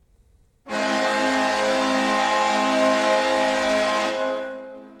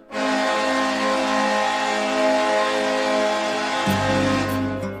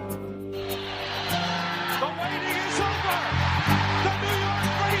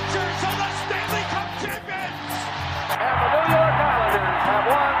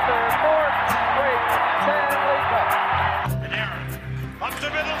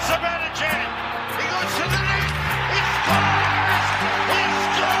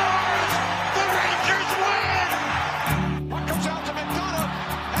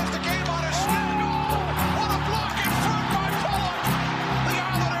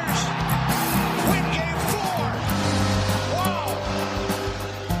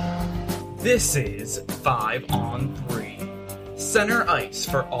This is 5 on 3. Center ice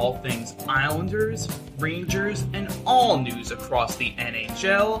for all things Islanders, Rangers, and all news across the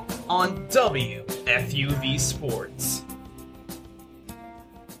NHL on WFUV Sports.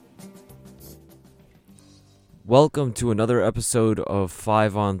 Welcome to another episode of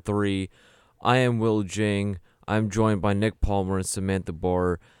 5 on 3. I am Will Jing. I'm joined by Nick Palmer and Samantha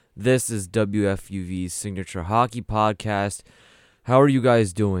Borer. This is WFUV's signature hockey podcast. How are you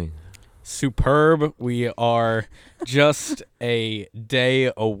guys doing? Superb. We are just a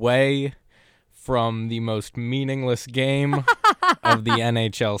day away from the most meaningless game of the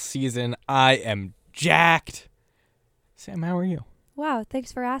NHL season. I am jacked. Sam, how are you? Wow,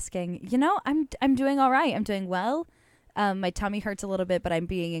 thanks for asking. You know, I'm doing all right. I'm doing well. My tummy hurts a little bit, but I'm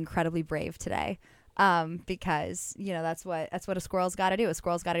being incredibly brave today. Because, you know, that's what a squirrel's got to do. A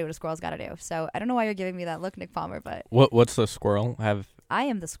squirrel's got to do what a squirrel's got to do. So I don't know why you're giving me that look, Nick Palmer, but What's the squirrel? I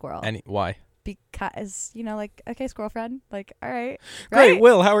am the squirrel. Why? Because, you know, like, okay, squirrel friend, like, all right. Great, right?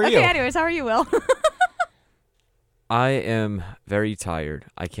 Will, how are you? Okay, anyways, how are you, Will? I am very tired.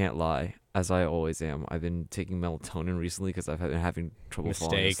 I can't lie, as I always am. I've been taking melatonin recently because I've been having trouble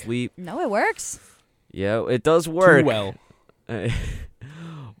falling asleep. No, it works. Yeah, it does work. Too well.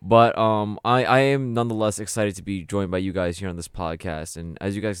 But I am nonetheless excited to be joined by you guys here on this podcast. And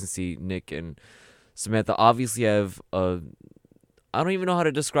as you guys can see, Nick and Samantha obviously have I don't even know how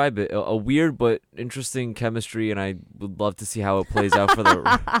to describe it, a weird but interesting chemistry, and I would love to see how it plays out for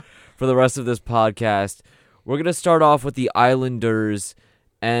the rest of this podcast. We're going to start off with the Islanders,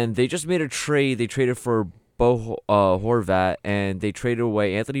 and they just made a trade. They traded for Bo Horvat, and they traded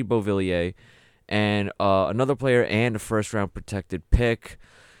away Anthony Beauvillier and another player and a first-round protected pick.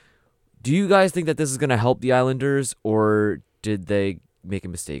 Do you guys think that this is going to help the Islanders, or did they make a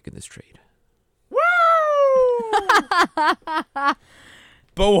mistake in this trade?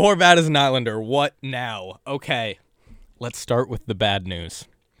 Bo Horvat is an Islander. What now? Okay, let's start with the bad news.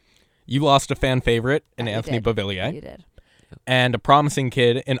 You lost a fan favorite in Anthony Beauvillier. You did. And a promising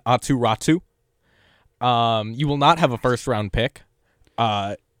kid in Aatu Ratu. You will not have a first-round pick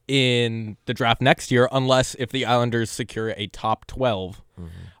in the draft next year unless if the Islanders secure a top 12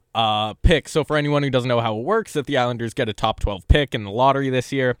 pick. So for anyone who doesn't know how it works, if the Islanders get a top 12 pick in the lottery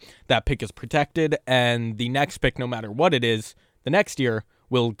this year, that pick is protected, and the next pick, no matter what it is, the next year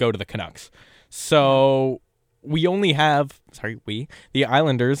will go to the Canucks. So the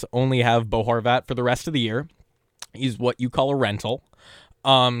Islanders only have Bo Horvat for the rest of the year. He's what you call a rental.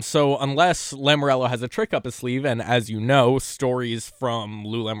 So unless Lamoriello has a trick up his sleeve, and as you know, stories from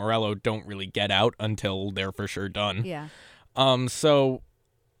Lou Lamoriello don't really get out until they're for sure done. Yeah. So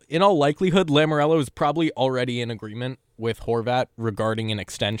in all likelihood, Lamoriello is probably already in agreement with Horvat regarding an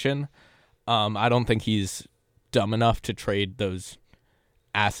extension. I don't think he's dumb enough to trade those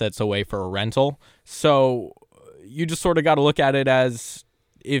assets away for a rental. So you just sort of got to look at it as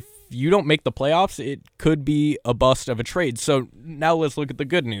if you don't make the playoffs, it could be a bust of a trade. So now let's look at the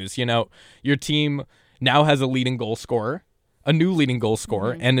good news. You know, your team now has a new leading goal scorer, and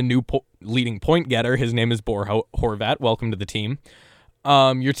a new leading point getter. His name is Bo Horvat. Welcome to the team.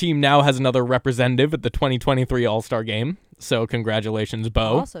 Your team now has another representative at the 2023 All-Star Game. So congratulations,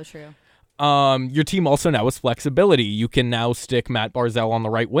 Bo. Also true. Your team also now has flexibility. You can now stick Matt Barzal on the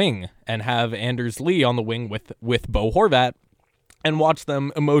right wing and have Anders Lee on the wing with Bo Horvat and watch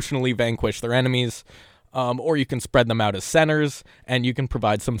them emotionally vanquish their enemies. Or you can spread them out as centers and you can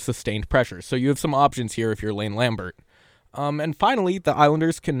provide some sustained pressure. So you have some options here if you're Lane Lambert. And finally, the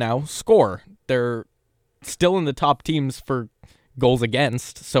Islanders can now score. They're still in the top teams for goals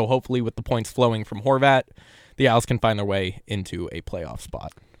against, so hopefully with the points flowing from Horvat, the Isles can find their way into a playoff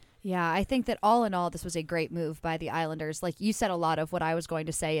spot. Yeah, I think that all in all, this was a great move by the Islanders. Like you said, a lot of what I was going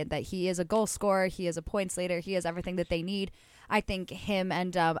to say, and that he is a goal scorer, he is a points leader, he has everything that they need. I think him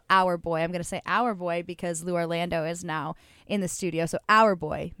and our boy, I'm going to say our boy because Lou Orlando is now in the studio, so our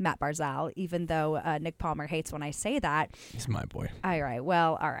boy, Matt Barzal, even though Nick Palmer hates when I say that. He's my boy. All right,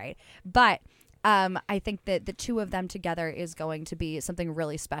 well, all right. But I think that the two of them together is going to be something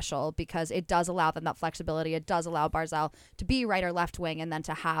really special because it does allow them that flexibility. It does allow Barzal to be right or left wing and then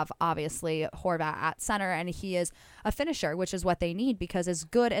to have, obviously, Horvat at center. And he is a finisher, which is what they need because as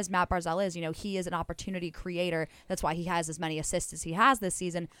good as Matt Barzal is, you know, he is an opportunity creator. That's why he has as many assists as he has this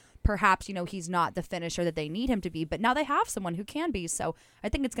season. Perhaps, you know, he's not the finisher that they need him to be, but now they have someone who can be. So I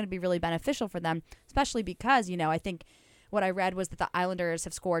think it's going to be really beneficial for them, especially because, you know, I think what I read was that the Islanders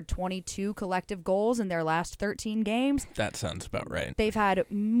have scored 22 collective goals in their last 13 games. That sounds about right. They've had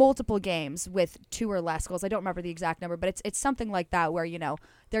multiple games with 2 or less goals. I don't remember the exact number, but it's something like that where,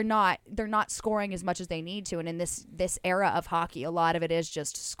 they're not scoring as much as they need to. And in this era of hockey, a lot of it is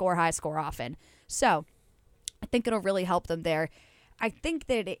just score high, score often. So I think it'll really help them there. I think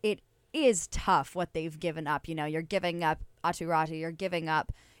that it is tough what they've given up. You're giving up Aatu Räty, you're giving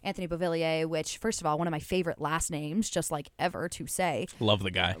up Anthony Beauvillier, which, first of all, one of my favorite last names, just like ever to say. Love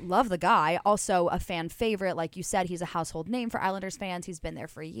the guy. Love the guy. Also a fan favorite. Like you said, he's a household name for Islanders fans. He's been there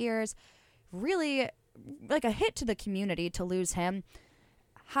for years. Really, like a hit to the community to lose him.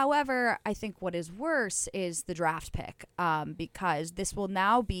 However, I think what is worse is the draft pick, because this will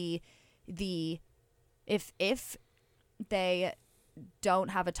now be if they don't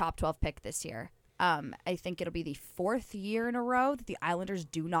have a top 12 pick this year, I think it'll be the 4th year in a row that the Islanders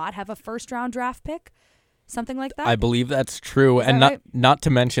do not have a first-round draft pick, something like that. I believe that's true, Is and that right? not to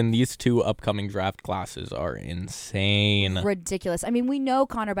mention these 2 upcoming draft classes are insane. Ridiculous. I mean, we know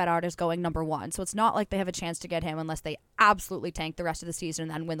Connor Bedard is going number 1, so it's not like they have a chance to get him unless they absolutely tank the rest of the season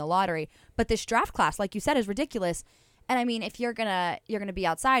and then win the lottery. But this draft class, like you said, is ridiculous. And I mean, if you're gonna be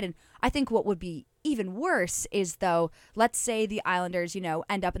outside, and I think what would be even worse is, though, let's say the Islanders,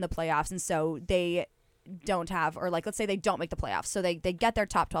 end up in the playoffs, and so they don't have, or like, let's say they don't make the playoffs, so they get their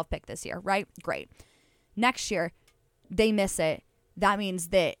top 12 pick this year, right? Great. Next year, they miss it. That means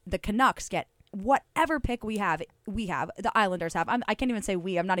that the Canucks get whatever pick we have, the Islanders have. I can't even say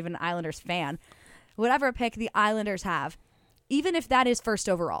we. I'm not even an Islanders fan. Whatever pick the Islanders have, even if that is first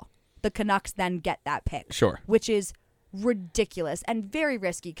overall, the Canucks then get that pick. Sure. Which is ridiculous and very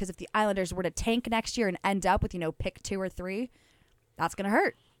risky, because if the Islanders were to tank next year and end up with, pick 2 or 3, that's going to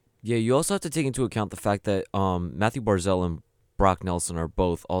hurt. Yeah, you also have to take into account the fact that Matthew Barzal and Brock Nelson are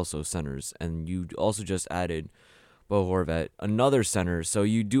both also centers, and you also just added Bo Horvat, another center. So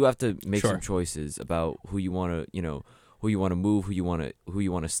you do have to make some choices about who you want to, who you want to move, who you want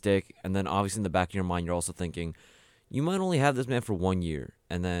to stick, and then obviously in the back of your mind, you're also thinking you might only have this man for 1 year,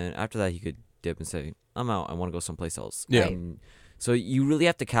 and then after that he could dip and say, I'm out, I want to go someplace else. Yeah. And so you really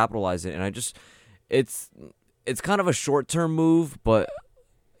have to capitalize it, and it's kind of a short-term move, but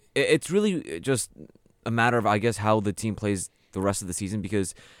it's really just a matter of, I guess, how the team plays the rest of the season,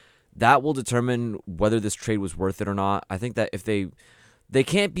 because that will determine whether this trade was worth it or not. I think that if they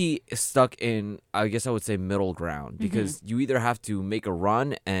can't be stuck in, I guess I would say, middle ground, because you either have to make a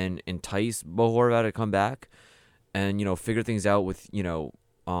run and entice Bo Horvat to come back and, figure things out with, your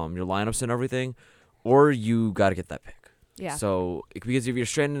lineups and everything, or you got to get that pick. Yeah. So, because if you're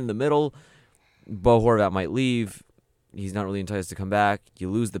stranded in the middle, Bo Horvat might leave. He's not really enticed to come back. You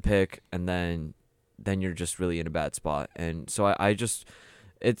lose the pick, and then you're just really in a bad spot. And so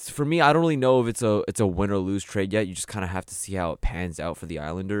it's for me, I don't really know if it's a win or lose trade yet. You just kind of have to see how it pans out for the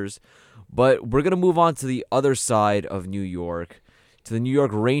Islanders. But we're going to move on to the other side of New York, to the New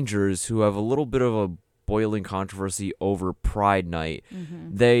York Rangers, who have a little bit of a boiling controversy over Pride Night.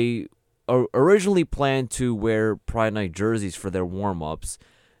 They originally planned to wear Pride Night jerseys for their warm-ups,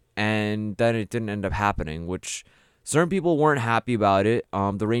 and then it didn't end up happening, which certain people weren't happy about it.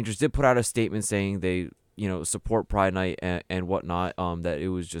 The Rangers did put out a statement saying they, support Pride Night and whatnot, that it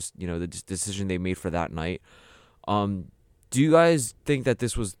was just, the decision they made for that night. Do you guys think that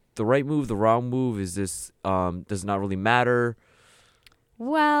this was the right move, the wrong move? Is this, does it not really matter?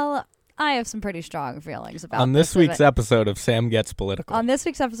 Well, I have some pretty strong feelings about on this week's episode of Sam Gets Political. On this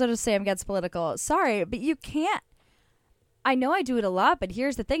week's episode of Sam Gets Political. Sorry, but you can't. I know I do it a lot, but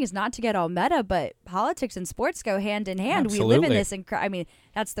here's the thing, is not to get all meta, but politics and sports go hand in hand. Absolutely. We live in this,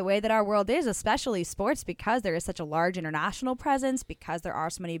 that's the way that our world is, especially sports, because there is such a large international presence, because there are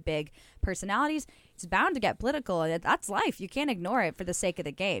so many big personalities. It's bound to get political, and that's life. You can't ignore it for the sake of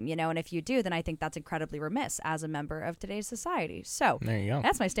the game, and if you do, then I think that's incredibly remiss as a member of today's society. So there you go.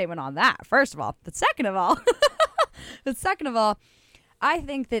 That's my statement on that, first of all. But second of all, I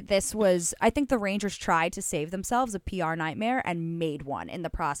think that I think the Rangers tried to save themselves a PR nightmare and made one in the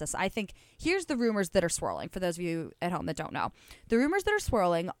process. I think here's the rumors that are swirling for those of you at home that don't know. The rumors that are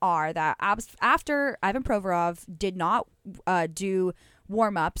swirling are that after Ivan Provorov did not do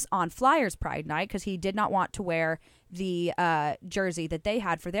warm-ups on Flyers Pride Night because he did not want to wear the jersey that they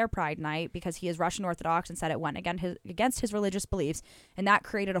had for their Pride Night because he is Russian Orthodox and said it went against his religious beliefs, and that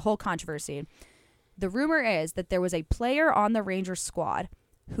created a whole controversy. The rumor is that there was a player on the Rangers squad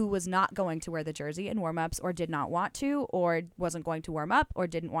who was not going to wear the jersey in warm-ups, or did not want to, or wasn't going to warm up, or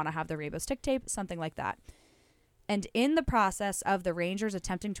didn't want to have the rainbow stick tape, something like that. And in the process of the Rangers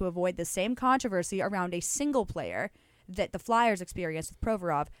attempting to avoid the same controversy around a single player, that the Flyers experienced with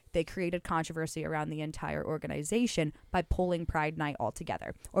Provorov, they created controversy around the entire organization by pulling Pride Night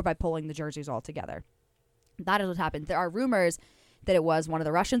altogether, or by pulling the jerseys altogether. That is what happened. There are rumors that it was one of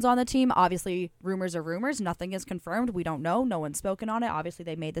the Russians on the team. Obviously, rumors are rumors. Nothing is confirmed. We don't know. No one's spoken on it. Obviously,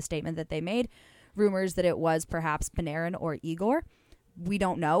 they made the statement that they made. Rumors that it was perhaps Panarin or Igor. We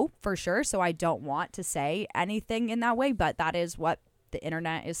don't know for sure, so I don't want to say anything in that way, but that is what the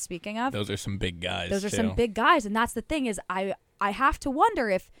internet is speaking of. Those are some big guys. Those are too. some big guys, and that's the thing is I have to wonder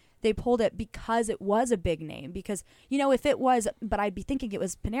if they pulled it because it was a big name. Because, if it was, but I'd be thinking it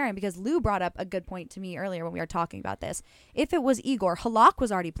was Panarin, because Lou brought up a good point to me earlier when we were talking about this. If it was Igor, Halak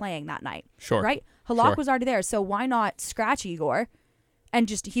was already playing that night. Sure. Right? Halak Sure. was already there, so why not scratch Igor? And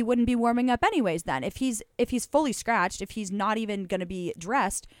just he wouldn't be warming up anyways then. If he's fully scratched, if he's not even going to be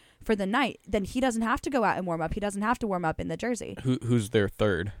dressed for the night, then he doesn't have to go out and warm up. He doesn't have to warm up in the jersey. Who's their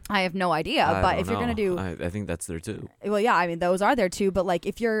third? I have no idea, but if you're going to do I think that's there too. well, yeah, I mean those are there too, but like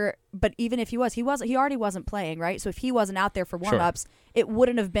but even if he already wasn't playing, right? So if he wasn't out there for warm-ups, it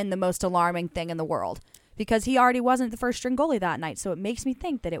wouldn't have been the most alarming thing in the world because he already wasn't the first string goalie that night. So it makes me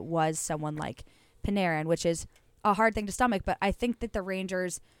think that it was someone like Panarin, which is a hard thing to stomach, but I think that the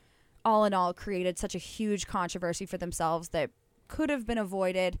Rangers all in all created such a huge controversy for themselves that could have been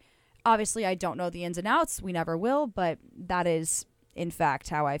avoided. Obviously, I don't know the ins and outs. We never will, but that is in fact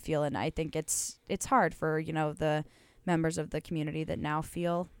how I feel, and I think it's hard for, the members of the community that now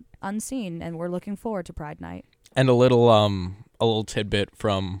feel unseen, and we're looking forward to Pride Night. And a little tidbit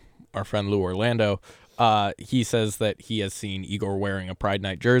from our friend Lou Orlando. He says that he has seen Igor wearing a Pride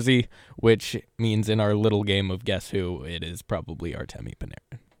Night jersey, which means in our little game of Guess Who, it is probably Artemi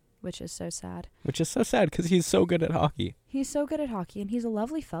Panarin. Which is so sad. Which is so sad because he's so good at hockey. He's so good at hockey, and he's a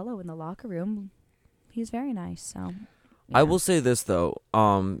lovely fellow in the locker room. He's very nice. So, I will say this though,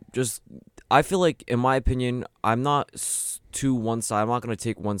 I feel like, in my opinion, I'm not to one side. I'm not going to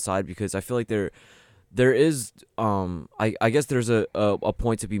take one side because I feel like there is, I guess there's a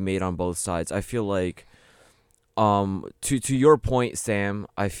point to be made on both sides. I feel like, to your point, Sam,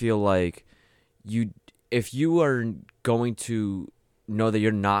 I feel like if you are going to know that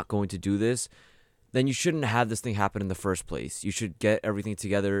you're not going to do this, then you shouldn't have this thing happen in the first place. You should get everything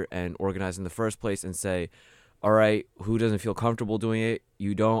together and organize in the first place and say, all right, who doesn't feel comfortable doing it?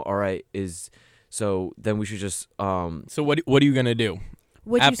 You don't. All right, so then we should just So what are you gonna do?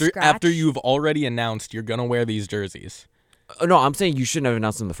 would you scratch? After you've already announced you're gonna wear these jerseys? No, I'm saying you shouldn't have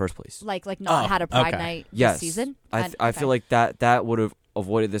announced it in the first place. like not had a Pride okay. Night Yes. this season? I feel like that would have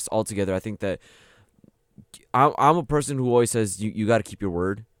avoided this altogether. I think that I'm a person who always says you got to keep your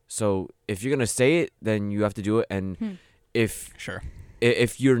word. So if you're gonna say it, then you have to do it. And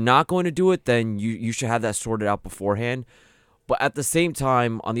if you're not going to do it, then you should have that sorted out beforehand. But at the same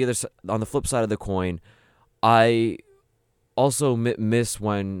time, on the flip side of the coin, I also miss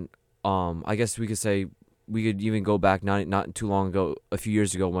when I guess we could say we could even go back not too long ago, a few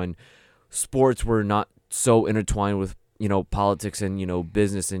years ago, when sports were not so intertwined with politics and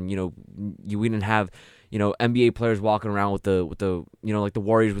business, and we didn't have NBA players walking around with the like the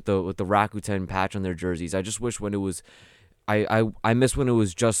Warriors with the Rakuten patch on their jerseys. I just wish when it was I miss when it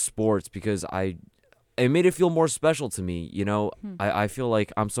was just sports because it made it feel more special to me. I feel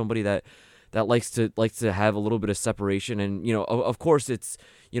like I'm somebody that likes to have a little bit of separation, and of course it's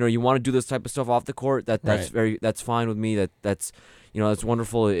you want to do this type of stuff off the court. That's fine with me. That's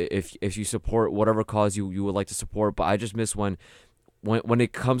wonderful if you support whatever cause you would like to support. But I just miss when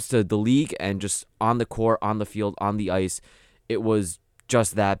it comes to the league and just on the court, on the field, on the ice, it was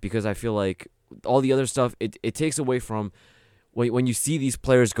just that, because I feel like all the other stuff it takes away from when you see these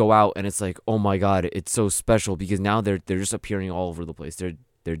players go out and it's like, oh my God, it's so special because now they're just appearing all over the place.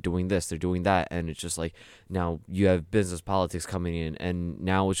 They're doing this, they're doing that, and it's just like now you have business politics coming in, and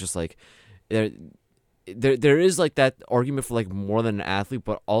now it's just like there is like that argument for like more than an athlete,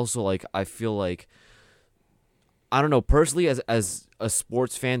 but also like I feel like, I don't know, personally as a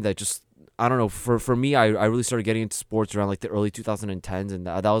sports fan, that just, I don't know, for me, I really started getting into sports around like the early 2010s, and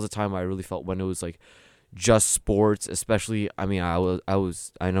that was a time I really felt when it was like just sports, especially. I mean, I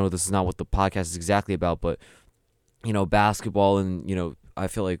know this is not what the podcast is exactly about, but basketball, and I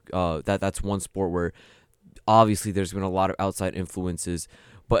feel like that's one sport where obviously there's been a lot of outside influences.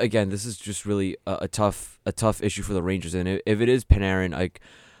 But again, this is just really a tough issue for the Rangers, and if it is Panarin,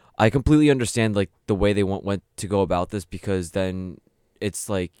 I completely understand like the way they went to go about this, because then it's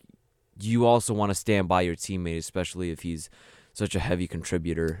like you also want to stand by your teammate, especially if he's such a heavy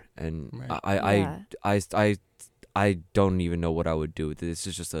contributor. And right. I don't even know what I would do. This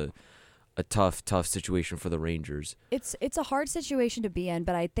is just a tough situation for the Rangers. It's a hard situation to be in,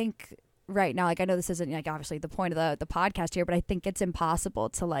 but I think right now, like I know this isn't like obviously the point of the podcast here, but I think it's impossible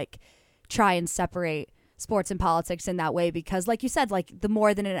to like try and separate sports and politics in that way because like you said, like the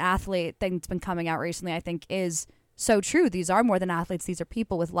more than an athlete thing that's been coming out recently, I think is so true. These are more than athletes. These are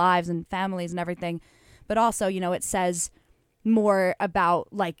people with lives and families and everything. But also, you know, it says more about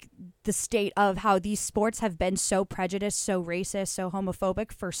like the state of how these sports have been so prejudiced, so racist, so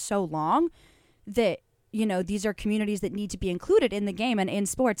homophobic for so long that, you know, these are communities that need to be included in the game and in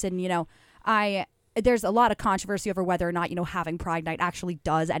sports. And, you know, there's a lot of controversy over whether or not, you know, having Pride Night actually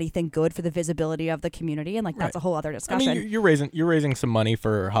does anything good for the visibility of the community. And like, that's a whole other discussion. I mean, you're raising some money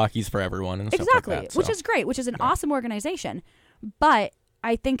for Hockey's for Everyone and stuff exactly, like that. which is great, which is an awesome organization. But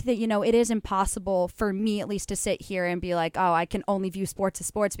I think that, you know, it is impossible for me at least to sit here and be like, oh, I can only view sports as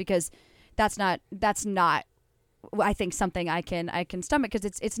sports because that's not I think something I can stomach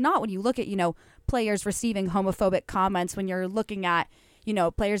because it's not when you look at, you know, players receiving homophobic comments, when you're looking at, you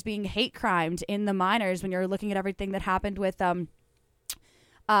know, players being hate crimed in the minors, when you're looking at everything that happened with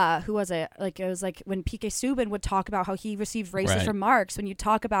who was it? Like it was like when PK Subban would talk about how he received racist remarks. When you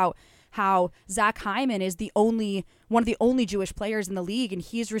talk about how Zach Hyman is one of the only Jewish players in the league, and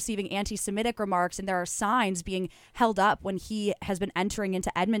he's receiving anti-Semitic remarks, and there are signs being held up when he has been entering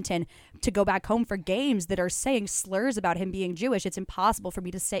into Edmonton to go back home for games that are saying slurs about him being Jewish. It's impossible for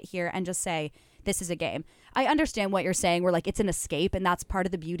me to sit here and just say, this is a game. I understand what you're saying. We're like, it's an escape, and that's part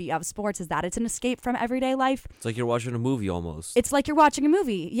of the beauty of sports is that it's an escape from everyday life. It's like you're watching a movie almost. It's like you're watching a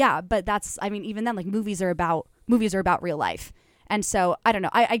movie. Yeah, but that's, I mean, even then, like movies are about real life. And so, I don't know.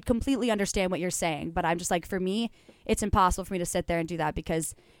 I completely understand what you're saying, but I'm just like, for me, it's impossible for me to sit there and do that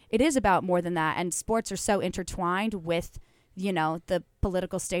because it is about more than that. And sports are so intertwined with, you know, the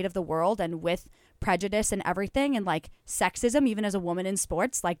political state of the world and with prejudice and everything, and like sexism, even as a woman in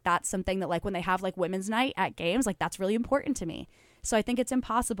sports, like that's something that like when they have like women's night at games, like that's really important to me. So I think it's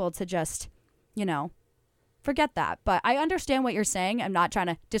impossible to just, you know, forget that. But I understand what you're saying. I'm not trying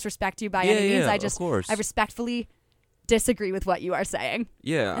to disrespect you by any means. I respectfully disagree with what you are saying.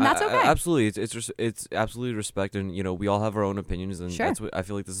 Yeah, and that's okay. Absolutely, it's absolutely respect, and you know we all have our own opinions, and sure. That's what I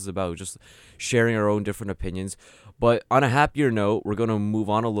feel like this is about, just sharing our own different opinions. But on a happier note, we're gonna move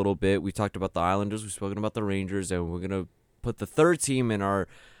on a little bit. We talked about the Islanders, we've spoken about the Rangers, and we're gonna put the third team in our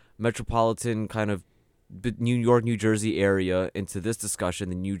metropolitan kind of New York, New Jersey area into this discussion,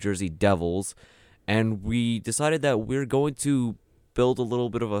 the New Jersey Devils, and we decided that we're going to build a little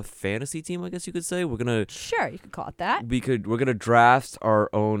bit of a fantasy team, I guess you could say. We're gonna sure you could call it that. We're gonna draft our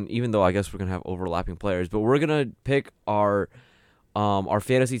own, even though I guess we're gonna have overlapping players, but we're gonna pick our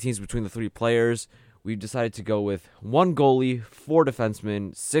fantasy teams between the three players. We've decided to go with 1 goalie, 4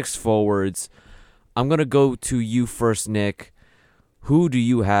 defensemen, 6 forwards. I'm gonna go to you first, Nick. Who do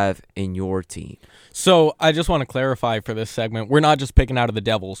you have in your team? So I just want to clarify for this segment, we're not just picking out of the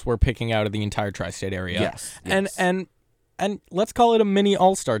Devils, we're picking out of the entire tri-state area. Yes. And let's call it a mini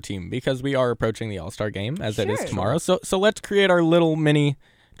all-star team because we are approaching the all-star game as it is tomorrow. So let's create our little mini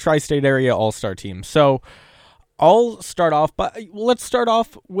tri-state area all-star team. So I'll start off, but let's start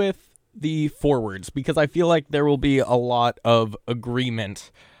off with the forwards because I feel like there will be a lot of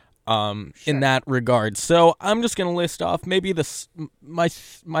agreement in that regard. So I'm just going to list off maybe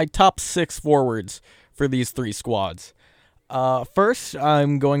my top 6 forwards for these 3 squads. First,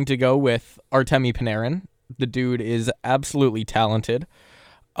 I'm going to go with Artemi Panarin. The dude is absolutely talented.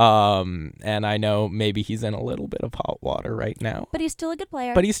 And I know maybe he's in a little bit of hot water right now. But he's still a good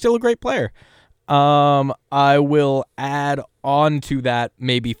player. But he's still a great player. I will add on to that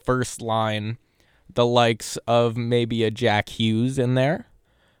maybe first line the likes of maybe a Jack Hughes in there.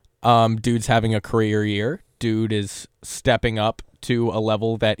 Dude's having a career year. Dude is stepping up to a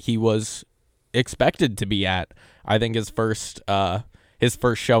level that he was expected to be at. I think his first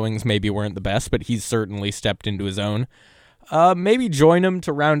showings maybe weren't the best, but he's certainly stepped into his own. Maybe join him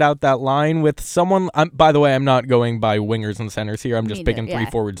to round out that line with someone. By the way, I'm not going by wingers and centers here. I'm just picking 3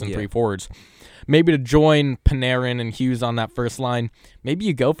 forwards and 3 forwards. Maybe to join Panarin and Hughes on that first line, maybe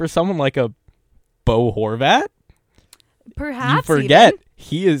you go for someone like a Bo Horvat. Perhaps you forget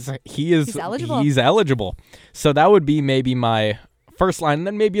even. he's eligible. So that would be maybe my first line, and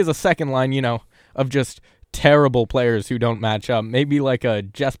then maybe as a second line, you know, of just terrible players who don't match up. Maybe like a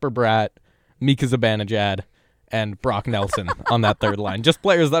Jesper Bratt, Mika Zibanejad, and Brock Nelson on that third line. Just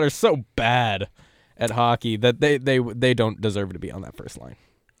players that are so bad at hockey that they don't deserve to be on that first line.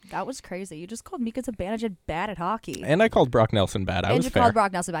 That was crazy. You just called Mika Zibanejad bad at hockey. And I called Brock Nelson bad. I was fair. Called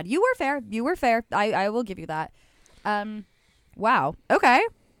Brock Nelson bad. You were fair. I will give you that. Wow. Okay.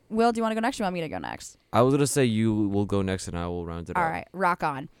 Will, do you want to go next or do you want me to go next? I was going to say you will go next and I will round it up. All right. Rock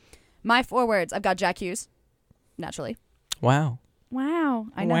on. My forwards, I've got Jack Hughes, naturally. Wow. Wow.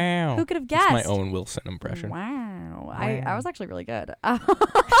 I know. Wow. Who could have That's guessed? my Owen Wilson impression. Wow. I was actually really good.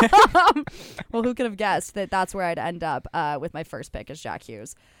 Well, who could have guessed that that's where I'd end up with my first pick is Jack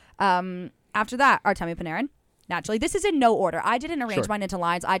Hughes. After that, Artemi Panarin. Naturally, this is in no order. I didn't arrange Sure. mine into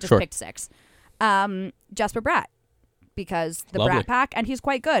lines. I just Sure. picked 6. Jesper Bratt, because the Lovely. Bratt pack, and he's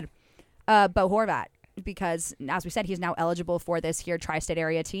quite good. Bo Horvat, because, as we said, he's now eligible for this here tri-state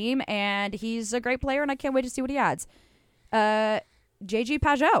area team, and he's a great player, and I can't wait to see what he adds. JG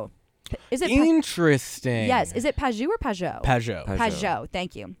Pajot. Is it Interesting. Yes. Is it Pajot or Pajot? Pajot. Pajot.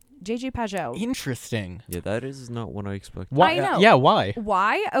 Thank you. JG Pajot. Interesting. Yeah, that is not what I expected. Why? I know. Yeah, why?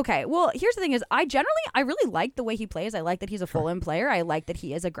 Why? Okay. Well, here's the thing: is I really like the way he plays. I like that he's a full-in player. I like that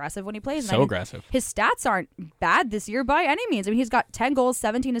he is aggressive when he plays. So aggressive. His stats aren't bad this year by any means. I mean, he's got 10 goals,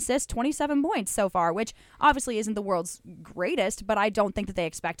 17 assists, 27 points so far, which obviously isn't the world's greatest, but I don't think that they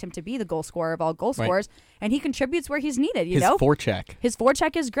expect him to be the goal scorer of all goal Right. scorers, and he contributes where he's needed. You His know, forecheck. his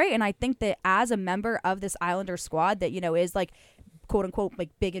forecheck is great, and I think that as a member of this Islander squad that, you know, is like quote unquote like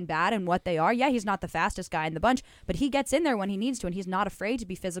big and bad and what they are. Yeah, he's not the fastest guy in the bunch, but he gets in there when he needs to, and he's not afraid to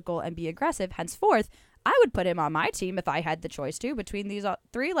be physical and be aggressive. Henceforth, I would put him on my team if I had the choice to between these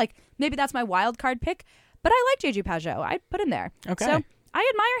 3. Like, maybe that's my wild card pick, but I like JG Pajot. I'd put him there. Okay. So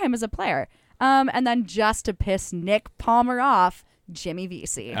I admire him as a player. And then just to piss Nick Palmer off, Jimmy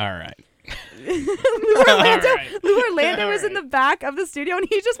Vesey. All right. Lou Orlando was in the back of the studio, and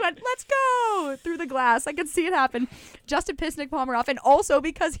he just went, "Let's go!" through the glass. I could see it happen just to piss Nick Palmer off, and also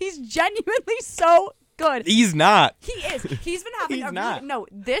because he's genuinely so good. He's not. He is. He's been having He's a not. no.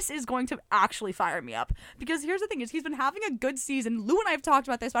 This is going to actually fire me up, because here's the thing: is he's been having a good season. Lou and I have talked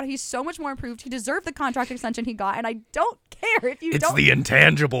about this, about how he's so much more improved. He deserved the contract extension he got, and I don't care if you don't.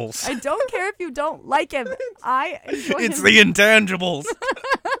 intangibles. I don't care if you don't like him. I enjoy him. intangibles.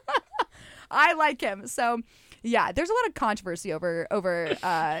 I like him. So, yeah, there's a lot of controversy over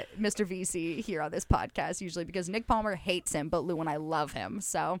Mr. VC here on this podcast, usually because Nick Palmer hates him, but Lou and I love him.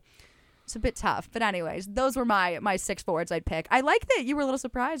 So it's a bit tough. But anyways, those were my 6 forwards I'd pick. I like that you were a little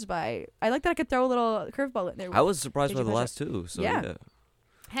surprised by. I like that I could throw a little curveball in there. I was surprised by JG the Pajot. last 2. So Yeah. yeah.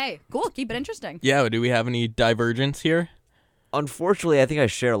 Hey, cool. Keep it interesting. Yeah, do we have any divergence here? Unfortunately, I think I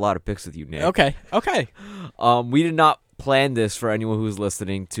share a lot of picks with you, Nick. Okay. We did not plan this for anyone who's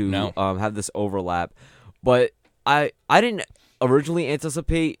listening to No. have this overlap, but I didn't originally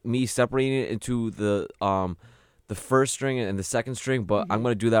anticipate me separating it into the first string and the second string, but I'm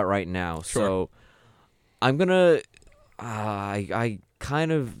gonna do that right now. Sure. So I'm gonna I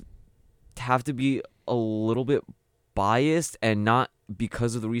kind of have to be a little bit biased, and not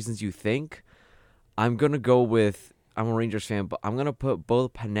because of the reasons you think. I'm gonna go with, I'm a Rangers fan, but I'm gonna put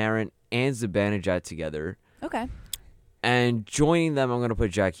both Panarin and Zibanejad together. Okay. And joining them, I'm going to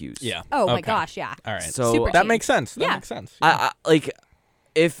put Jack Hughes. Yeah. Oh, my Okay. gosh, yeah. All right. So Super that team. makes sense. That Yeah. makes sense. I like,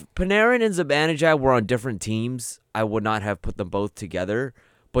 if Panarin and Zibanejad were on different teams, I would not have put them both together.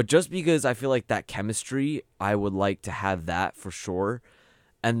 But just because I feel like that chemistry, I would like to have that for sure.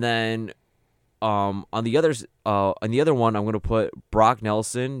 And then on the other one, I'm going to put Brock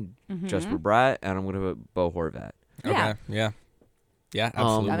Nelson, Jesper Bratt, and I'm going to put Bo Horvat. Okay. Yeah. Yeah. Yeah,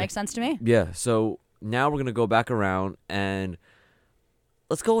 absolutely. That makes sense to me. Yeah, so now we're going to go back around, and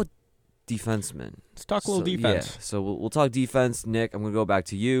let's go with defensemen. Let's talk a little So, defense. Yeah, so we'll talk defense. Nick, I'm going to go back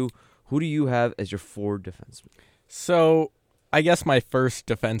to you. Who do you have as your 4 defensemen? So, I guess my first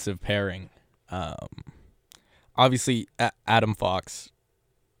defensive pairing, obviously Adam Fox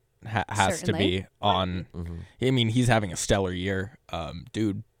has to Certainly. be on. Mm-hmm. I mean, he's having a stellar year.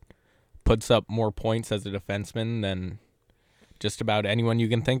 Dude puts up more points as a defenseman than just about anyone you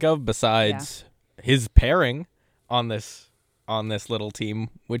can think of, besides his pairing on this little team,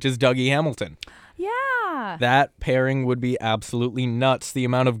 which is Dougie Hamilton. Yeah. That pairing would be absolutely nuts. The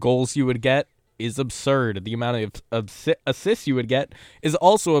amount of goals you would get is absurd. The amount of assists you would get is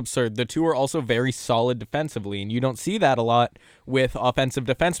also absurd. The two are also very solid defensively, and you don't see that a lot with offensive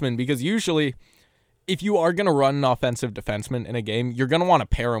defensemen, because usually if you are going to run an offensive defenseman in a game, you're going to want to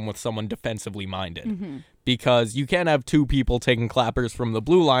pair him with someone defensively minded, because you can't have 2 people taking clappers from the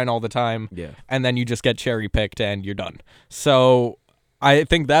blue line all the time, and then you just get cherry picked and you're done. So I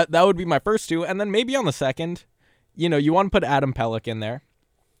think that would be my first 2, and then maybe on the second, you want to put Adam Pelech in there.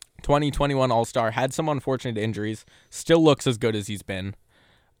 2021 All-Star, had some unfortunate injuries, still looks as good as he's been.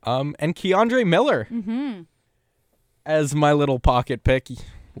 And Keandre Miller as my little pocket pick.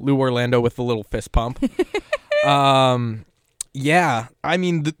 Lou Orlando with the little fist pump. Yeah, I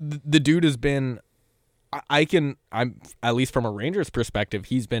mean, the dude has been, I'm at least from a Rangers perspective,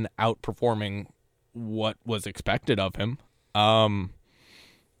 he's been outperforming what was expected of him.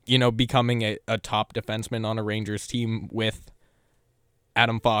 Becoming a top defenseman on a Rangers team with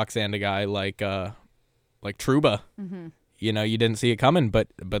Adam Fox and a guy like Trouba. Mm-hmm. You know, you didn't see it coming, but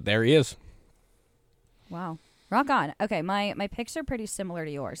there he is. Wow. Rock on. Okay, my picks are pretty similar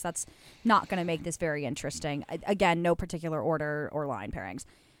to yours. That's not going to make this very interesting. Again, no particular order or line pairings.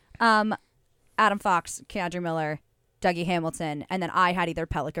 Adam Fox, Keandre Miller, Dougie Hamilton, and then I had either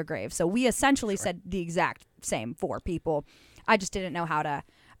Pellick or Graves. So we essentially said the exact same 4 people. I just didn't know how to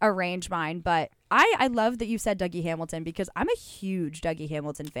arrange mine, but I love that you said Dougie Hamilton because I'm a huge Dougie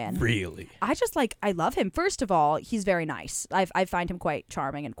Hamilton fan. Really? I love him. First of all, he's very nice. I find him quite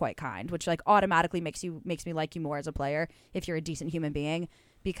charming and quite kind, which like automatically makes me like you more as a player if you're a decent human being,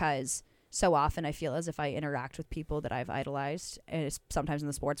 because so often I feel as if I interact with people that I've idolized, and it's sometimes in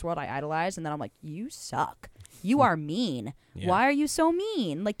the sports world I idolize, and then I'm like, you suck. You are mean. Yeah. Why are you so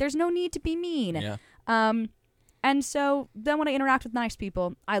mean? Like, there's no need to be mean. Yeah. And so then when I interact with nice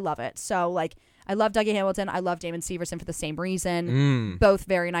people, I love it. So, like, I love Dougie Hamilton. I love Damon Severson for the same reason. Both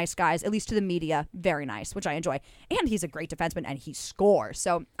very nice guys, at least to the media, very nice, which I enjoy. And he's a great defenseman, and he scores.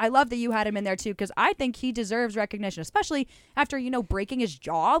 So I love that you had him in there, too, because I think he deserves recognition, especially after, breaking his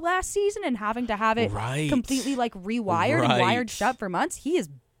jaw last season and having to have it completely, like, rewired and wired shut for months. He is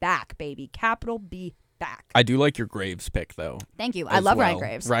back, baby. Capital B, back. I do like your Graves pick, though. Thank you. I love well. Ryan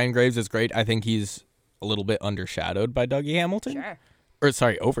Graves. Ryan Graves is great. I think he's a little bit undershadowed by Dougie Hamilton. Sure. Or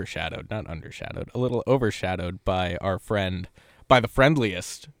sorry, overshadowed, not undershadowed. A little overshadowed by the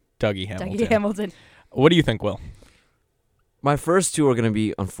friendliest Dougie Hamilton. Dougie Hamilton. What do you think, Will? My first 2 are going to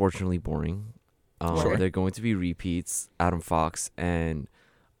be unfortunately boring. Sure. They're going to be repeats, Adam Fox and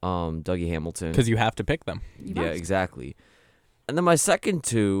Dougie Hamilton. Because you have to pick them. Yeah, exactly. And then my second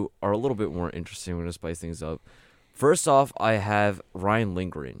 2 are a little bit more interesting. We're going to spice things up. First off, I have Ryan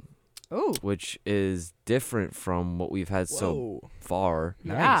Lindgren. Ooh. Which is different from what we've had so far.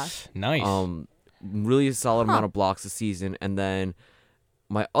 Nice. Really a solid amount of blocks this season. And then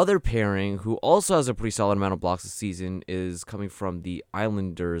my other pairing, who also has a pretty solid amount of blocks this season, is coming from the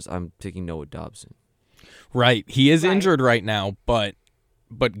Islanders. I'm taking Noah Dobson. Right. He is injured right now, but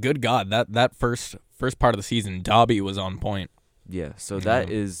good God, that first part of the season, Dobby was on point. Yeah, so that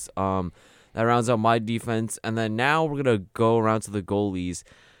is that rounds out my defense. And then now we're going to go around to the goalies.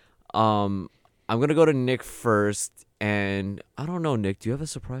 I'm going to go to Nick first, and I don't know, Nick, do you have a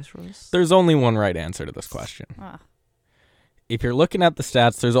surprise for us? There's only one right answer to this question. If you're looking at the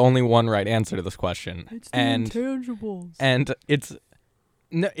stats, there's only one right answer to this question. It's the intangibles. And it's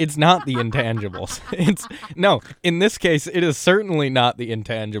not the intangibles. In this case, it is certainly not the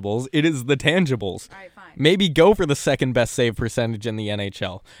intangibles. It is the tangibles. All right, fine. Maybe go for the second best save percentage in the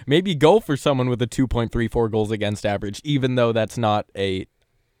NHL. Maybe go for someone with a 2.34 goals against average, even though that's not a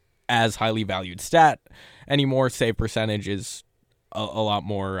as highly valued stat anymore. Save percentage is a lot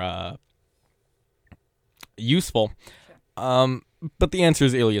more useful. Sure. But the answer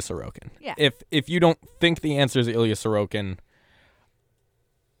is Ilya Sorokin. Yeah. If you don't think the answer is Ilya Sorokin,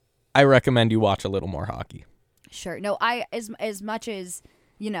 I recommend you watch a little more hockey. Sure. No, as much as,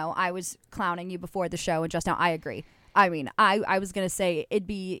 I was clowning you before the show and just now, I agree. I mean, I was going to say it'd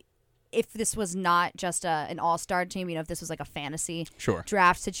be, if this was not just an all-star team, if this was like a fantasy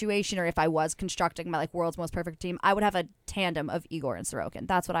draft situation, or if I was constructing my world's most perfect team, I would have a tandem of Igor and Sorokin.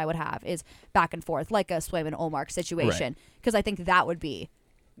 That's what I would have, is back and forth, like a Swayman Olmark situation, because I think that would be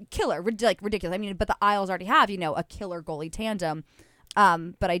killer, ridiculous. I mean, but the Isles already have, a killer goalie tandem.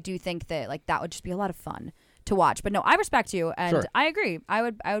 But I do think that that would just be a lot of fun to watch. But no, I respect you, and I agree. I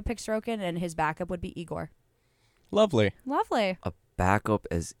would pick Sorokin, and his backup would be Igor. Lovely. A backup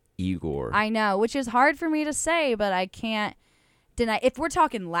as Igor. I know, which is hard for me to say, but I can't deny. If we're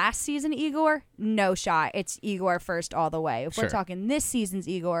talking last season Igor, no shot. It's Igor first all the way. If we're talking this season's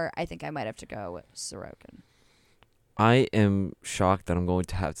Igor, I think I might have to go with Sorokin. I am shocked that I'm going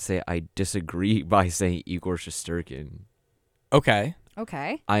to have to say I disagree by saying Igor Shesterkin. Okay.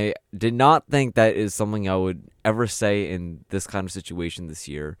 I did not think that is something I would ever say in this kind of situation this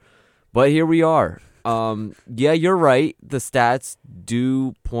year, but here we are. Yeah, you're right. The stats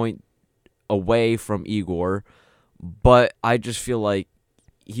do point away from Igor, but I just feel like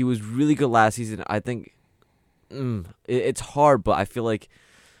he was really good last season. I think it's hard, but I feel like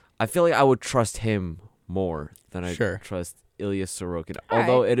I would trust him more than I trust Ilya Sorokin.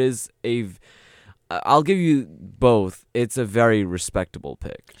 Although it is I'll give you both. It's a very respectable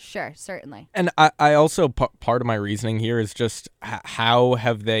pick. Sure, certainly. And I also, part of my reasoning here is just how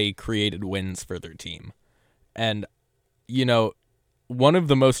have they created wins for their team? And, one of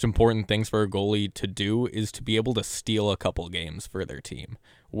the most important things for a goalie to do is to be able to steal a couple games for their team,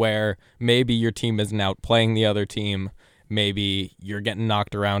 where maybe your team isn't outplaying the other team, maybe you're getting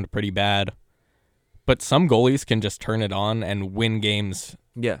knocked around pretty bad, but some goalies can just turn it on and win games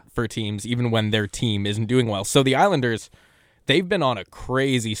Yeah. for teams even when their team isn't doing well. So the Islanders, they've been on a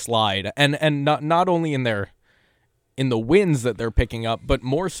crazy slide, and not only in the wins that they're picking up, but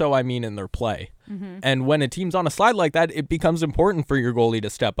more so, I mean, in their play. And when a team's on a slide like that, it becomes important for your goalie to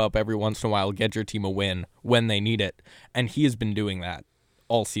step up every once in a while, get your team a win when they need it. And he has been doing that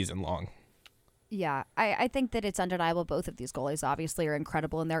all season long. Yeah, I think that it's undeniable. Both of these goalies obviously are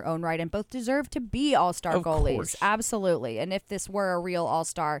incredible in their own right and both deserve to be all-star Of goalies. course. Absolutely. And if this were a real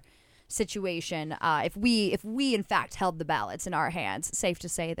all-star situation, if we in fact held the ballots in our hands, safe to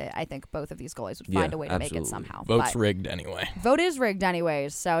say that I think both of these goalies would find Yeah, a way to make absolutely. it somehow. Vote's But rigged anyway. vote is rigged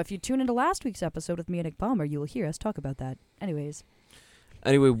anyways. So if you tune into last week's episode with me and Nick Palmer, you will hear us talk about that. Anyways.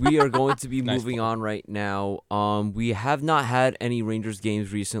 Anyway, we are going to be Nice moving play. on right now. We have not had any Rangers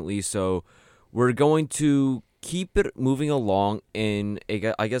games recently, so we're going to keep it moving along in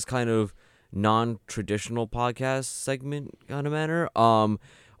a, I guess, kind of non-traditional podcast segment kind of manner.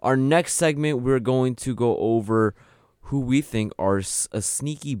 Our next segment, we're going to go over who we think are a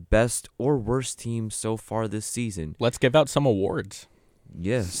sneaky best or worst team so far this season. Let's give out some awards.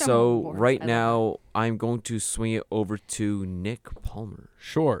 Yeah, Some so awards. right I love now, I'm going to swing it over to Nick Palmer.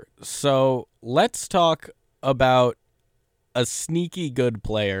 Sure. So let's talk about a sneaky good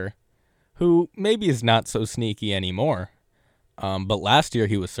player who maybe is not so sneaky anymore. But last year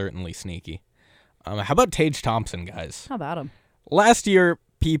he was certainly sneaky. How about Tage Thompson, guys? How about him? Last year,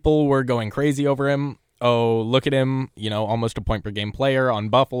 people were going crazy over him. Oh, look at him, almost a point per game player on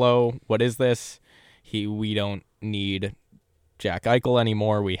Buffalo. What is this? We don't need Jack Eichel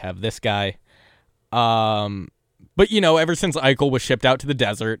anymore. We have this guy. But ever since Eichel was shipped out to the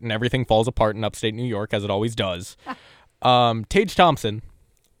desert and everything falls apart in upstate New York, as it always does, Tage Thompson,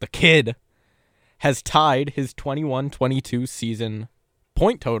 the kid, has tied his 21-22 season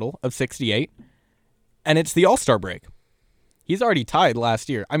point total of 68, and it's the All-Star break. He's already tied last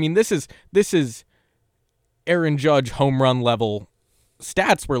year. I mean, this is Aaron Judge home run level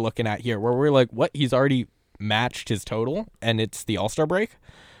stats we're looking at here, where we're like, what? He's already matched his total, and it's the All-Star break.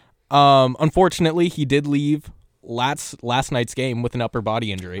 Unfortunately, he did leave last night's game with an upper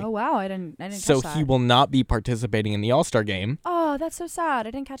body injury. Oh wow, I didn't So catch he that. will not be participating in the All-Star game. Oh, that's so sad.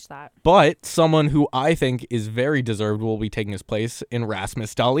 I didn't catch that. But someone who I think is very deserved will be taking his place in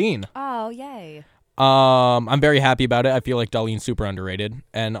Rasmus Dahlin. Oh, yay. I'm very happy about it. I feel like Dahlin's super underrated.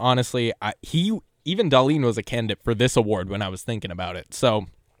 And honestly, even Dahlin was a candidate for this award when I was thinking about it. So,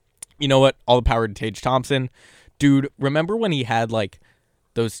 you know what? All the power to Tage Thompson. Dude, remember when he had like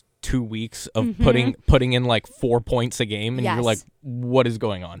those 2 weeks of putting in like 4 points a game, and Yes. you're like, what is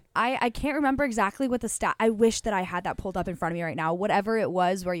going on? I can't remember exactly what the stat. I wish that I had that pulled up in front of me right now. Whatever it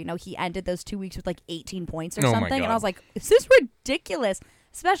was, where he ended those 2 weeks with like 18 points or Oh my something, and God. I was like, "Is this ridiculous?"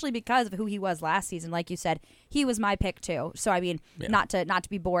 Especially because of who he was last season. Like you said, he was my pick too. So I mean, Yeah. not to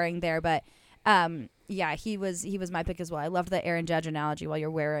be boring there, but yeah, he was my pick as well. I loved the Aaron Judge analogy while you're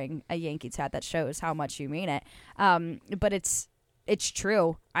wearing a Yankees hat. That shows how much you mean it. But it's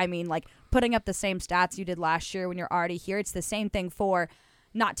true. I mean, like putting up the same stats you did last year when you're already here. It's the same thing for,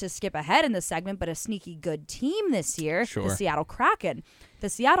 not to skip ahead in the segment, but a sneaky good team this year, Sure. the Seattle Kraken. The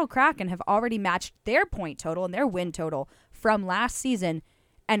Seattle Kraken have already matched their point total and their win total from last season,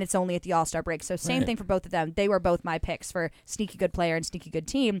 and it's only at the All-Star break. So same Right. thing for both of them. They were both my picks for sneaky good player and sneaky good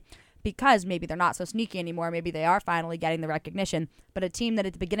team, because maybe they're not so sneaky anymore. Maybe they are finally getting the recognition. But a team that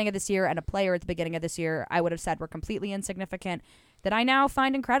at the beginning of this year and a player at the beginning of this year I would have said were completely insignificant, that I now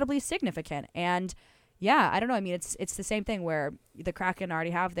find incredibly significant. And yeah, I don't know. I mean, it's the same thing where the Kraken already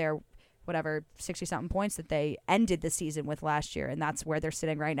have their 60-something points that they ended the season with last year, and that's where they're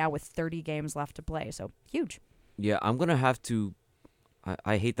sitting right now with 30 games left to play. So huge. Yeah, I'm going to have to...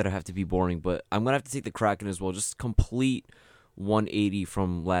 I hate that I have to be boring, but I'm going to have to take the Kraken as well. Just complete 180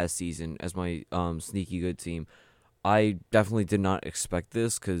 from last season as my sneaky good team. I definitely did not expect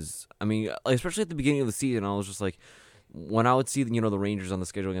this because, I mean, especially at the beginning of the season, I was just like, when I would see, the Rangers on the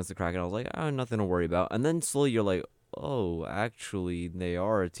schedule against the Kraken, I was like, nothing to worry about. And then slowly you're like, oh, actually, they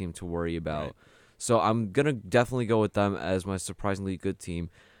are a team to worry about. Right. So I'm going to definitely go with them as my surprisingly good team.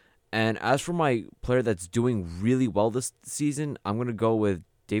 And as for my player that's doing really well this season, I'm going to go with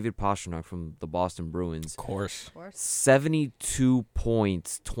David Pastrnak from the Boston Bruins. Of course. 72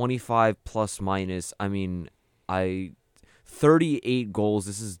 points, 25 plus minus. I mean, 38 goals.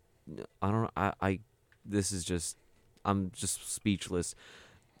 This is, I'm just speechless.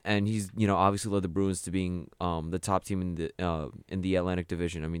 And he's, obviously led the Bruins to being the top team in the Atlantic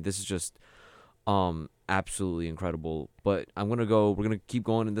Division. I mean, this is just Absolutely incredible. But we're gonna keep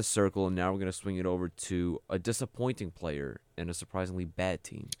going in this circle, and now we're gonna swing it over to a disappointing player and a surprisingly bad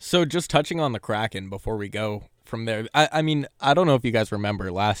team. So just touching on the Kraken before we go from there, I mean, I don't know if you guys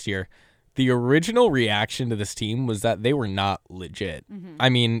remember last year, the original reaction to this team was that they were not legit. I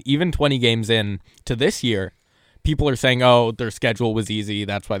mean, even 20 games in to this year, people are saying, oh, their schedule was easy,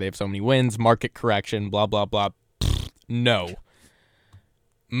 that's why they have so many wins, market correction, blah, blah, blah. No.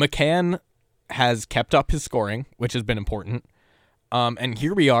 McCann has kept up his scoring, which has been important. And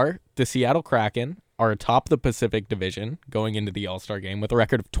here we are, the Seattle Kraken are atop the Pacific Division going into the All-Star game with a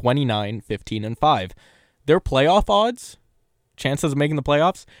record of 29, 15, and 5. Their playoff odds, chances of making the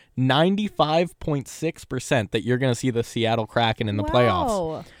playoffs, 95.6% that you're going to see the Seattle Kraken in the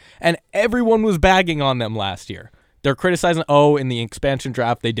playoffs. And everyone was bagging on them last year. They're criticizing, in the expansion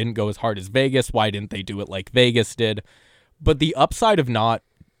draft, they didn't go as hard as Vegas. Why didn't they do it like Vegas did? But the upside of not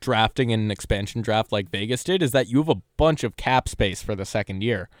drafting in an expansion draft like Vegas did is that you have a bunch of cap space for the second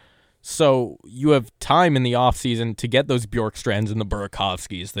year. So you have time in the offseason to get those Bjorkstrands and the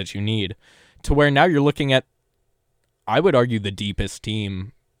Burakovskis that you need, to where now you're looking at, I would argue, the deepest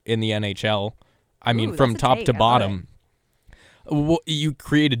team in the NHL. I mean, from top to bottom. You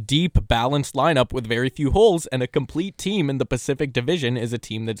create a deep, balanced lineup with very few holes, and a complete team in the Pacific Division is a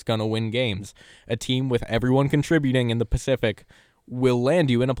team that's going to win games. A team with everyone contributing in the Pacific will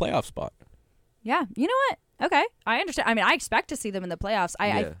land you in a playoff spot. Yeah, you know what? Okay, I understand. I mean, I expect to see them in the playoffs.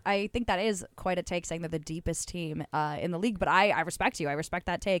 I think that is quite a take, saying they're the deepest team in the league. But I respect you. I respect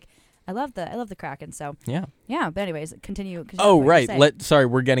that take. I love the Kraken. So yeah. But anyways, continue. Oh right. Sorry,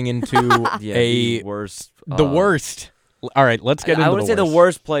 we're getting into the worst. The worst. All right, let's get into. I wouldn't say the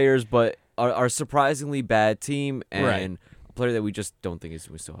worst players, but are surprisingly bad team and a player that we just don't think is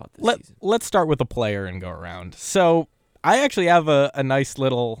so hot this season. Let's start with a player and go around. So I actually have a nice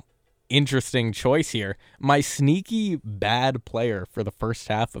little interesting choice here. My sneaky bad player for the first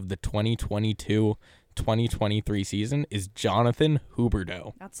half of the 2022-2023 season is Jonathan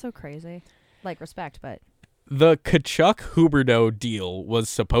Huberdeau. That's so crazy. Like, respect, but the Tkachuk-Huberdeau deal was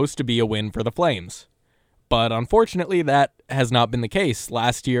supposed to be a win for the Flames. But unfortunately, that has not been the case.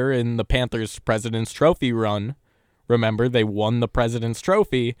 Last year in the Panthers' President's Trophy run, remember, they won the President's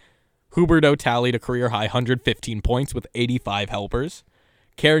Trophy. Huberdeau tallied a career-high 115 points with 85 helpers,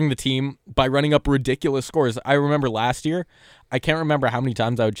 carrying the team by running up ridiculous scores. I remember last year, I can't remember how many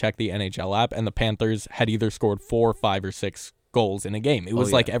times I would check the NHL app, and the Panthers had either scored 4, 5, or 6 goals in a game. It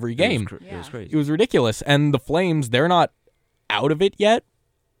was like every game. It was crazy. It was ridiculous. And the Flames, they're not out of it yet,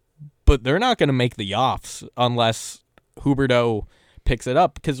 but they're not going to make the offs unless Huberdeau picks it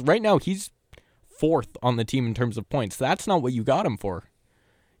up, because right now he's 4th on the team in terms of points. That's not what you got him for.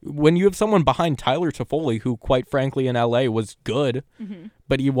 When you have someone behind Tyler Toffoli, who quite frankly in LA was good,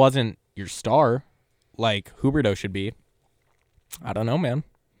 but he wasn't your star like Huberdeau should be, I don't know, man.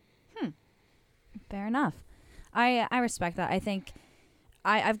 Fair enough. I respect that. I think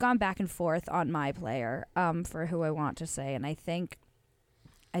I've gone back and forth on my player for who I want to say, and I think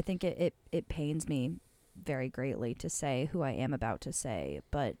it pains me very greatly to say who I am about to say,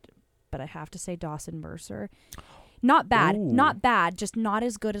 but I have to say Dawson Mercer. Not bad, not bad, just not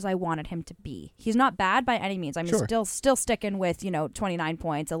as good as I wanted him to be. He's not bad by any means. I mean, still sticking with, 29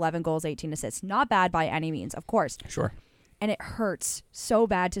 points, 11 goals, 18 assists. Not bad by any means, of course. Sure. And it hurts so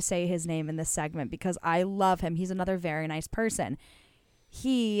bad to say his name in this segment because I love him. He's another very nice person.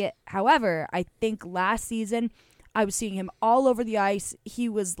 However, I think last season I was seeing him all over the ice. He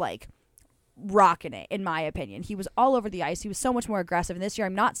was like rocking it, in my opinion. He was all over the ice. He was so much more aggressive. And this year,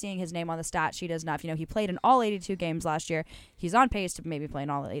 I'm not seeing his name on the stat sheet as enough. He played in all 82 games last year. He's on pace to maybe play in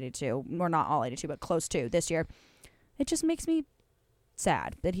all 82, or not all 82, but close to this year. It just makes me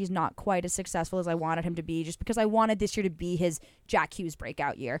sad that he's not quite as successful as I wanted him to be, just because I wanted this year to be his Jack Hughes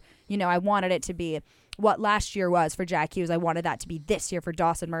breakout year. I wanted it to be what last year was for Jack Hughes. I wanted that to be this year for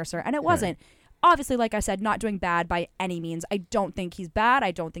Dawson Mercer, and it wasn't. Obviously, like I said, not doing bad by any means. I don't think he's bad.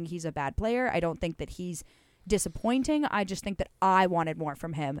 I don't think he's a bad player. I don't think that he's disappointing. I just think that I wanted more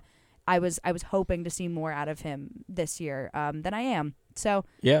from him. I was hoping to see more out of him this year than I am. So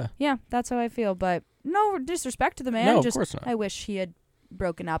yeah, that's how I feel. But no disrespect to the man. No, of course not. I wish he had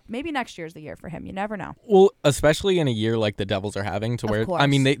broken up. Maybe next year's the year for him. You never know. Well, especially in a year like the Devils are having, to where I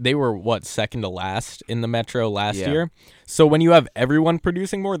mean they were second to last in the Metro last year. So when you have everyone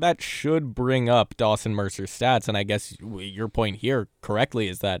producing more, that should bring up Dawson Mercer's stats. And I guess your point here correctly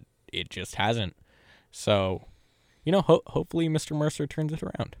is that it just hasn't. So, hopefully Mr. Mercer turns it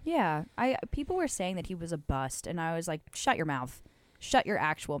around. Yeah, people were saying that he was a bust, and I was like, shut your mouth. Shut your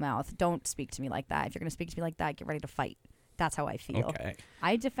actual mouth. Don't speak to me like that. If you're going to speak to me like that, get ready to fight. That's how I feel. Okay.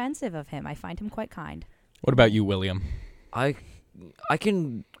 I'm defensive of him. I find him quite kind. What about you, William? I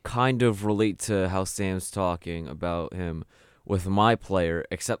can kind of relate to how Sam's talking about him with my player,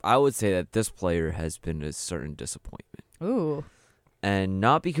 except I would say that this player has been a certain disappointment. Ooh. And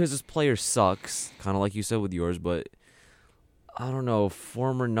not because this player sucks, kind of like you said with yours, but I don't know,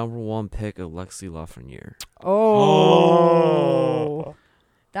 former number 1 pick Alexi Lafreniere. Oh.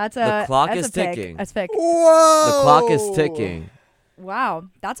 That's The clock that's is a pick. ticking. That's a pick. Whoa! The clock is ticking. Wow,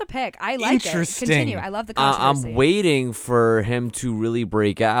 that's a pick. I like it. Interesting. Continue. I love the controversy. I'm waiting for him to really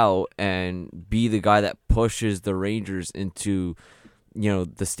break out and be the guy that pushes the Rangers into,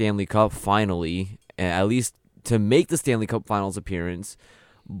 the Stanley Cup finally, and at least to make the Stanley Cup Finals appearance.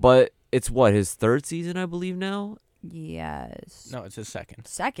 But it's his 3rd season, I believe now? Yes. No, it's his second.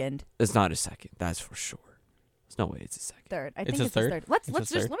 Second. It's not his second, that's for sure. There's no way it's his second. Third. I It's think his it's his third? third. Let's It's let's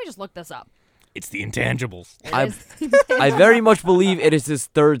his just third? let me just look this up. It's the intangibles. I very much believe it is his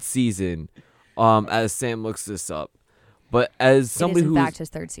 3rd season, as Sam looks this up. But as somebody it is in who's fact his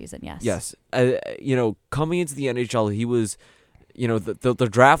 3rd season. Yes. yes, coming into the NHL, he was, the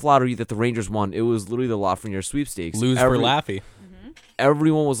draft lottery that the Rangers won. It was literally the Lafreniere sweepstakes. Lose for Laffy.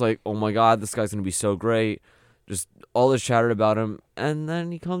 Everyone was like, "Oh my God, this guy's gonna be so great." Just all this chatter about him, and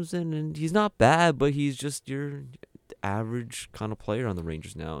then he comes in and he's not bad, but he's just your average kind of player on the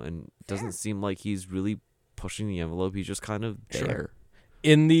Rangers now, and doesn't seem like he's really pushing the envelope. He's just kind of there. Sure.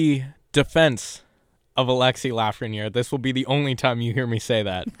 In the defense of Alexi Lafreniere, this will be the only time you hear me say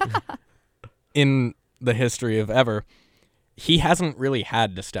that in the history of ever. He hasn't really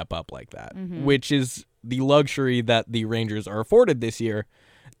had to step up like that, which is the luxury that the Rangers are afforded this year.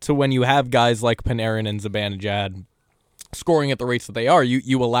 To when you have guys like Panarin and Zibanejad scoring at the rates that they are,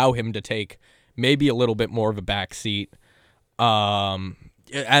 you allow him to take maybe a little bit more of a back seat.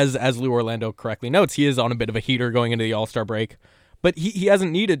 As Lou Orlando correctly notes, he is on a bit of a heater going into the All-Star break, but he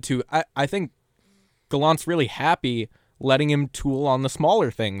hasn't needed to. I think Gallant's really happy letting him tool on the smaller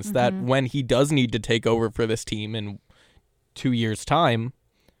things that when he does need to take over for this team in 2 years' time,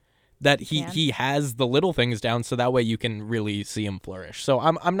 that he has the little things down, so that way you can really see him flourish. So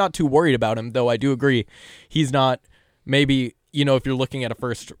I'm not too worried about him, though I do agree he's not maybe, if you're looking at a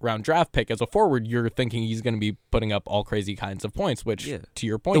first-round draft pick as a forward, you're thinking he's going to be putting up all crazy kinds of points, which, to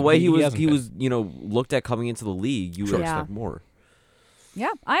your point, the way he hasn't been. was, looked at coming into the league, you would expect more.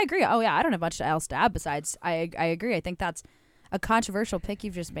 Yeah, I agree. Oh yeah, I don't have much else to add besides I agree. I think that's a controversial pick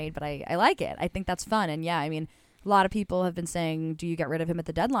you've just made, but I like it. I think that's fun. And yeah, I mean, a lot of people have been saying, do you get rid of him at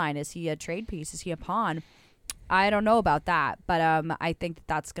the deadline? Is he a trade piece? Is he a pawn? I don't know about that, but I think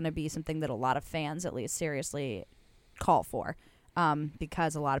that's going to be something that a lot of fans at least seriously call for,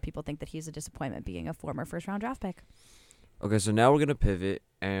 because a lot of people think that he's a disappointment being a former first-round draft pick. Okay, so now we're going to pivot,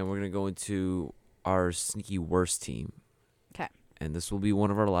 and we're going to go into our sneaky worst team. Okay. And this will be one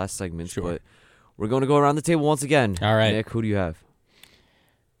of our last segments, Sure. but we're going to go around the table once again. All right. Nick, who do you have?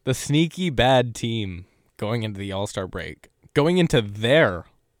 The sneaky bad team going into the All-Star break, going into their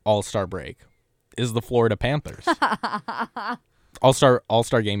All-Star break, is the Florida Panthers.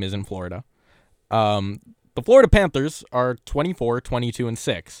 All-Star game is in Florida. The Florida Panthers are 24, 22, and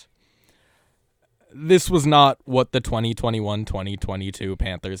 6. This was not what the 2021-2022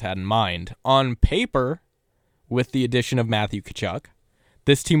 Panthers had in mind. On paper, with the addition of Matthew Tkachuk,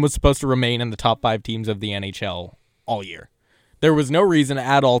 this team was supposed to remain in the top 5 teams of the NHL all year. There was no reason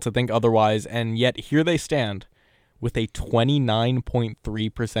at all to think otherwise, and yet here they stand with a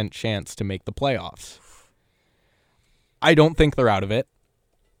 29.3% chance to make the playoffs. I don't think they're out of it.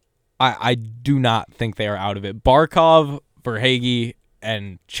 I do not think they are out of it. Barkov, Verhaeghe,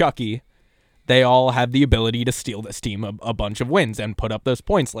 and Chucky, they all have the ability to steal this team a bunch of wins and put up those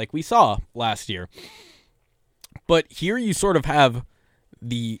points like we saw last year. But here you sort of have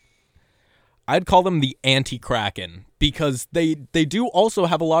I'd call them the anti-Kraken, because they do also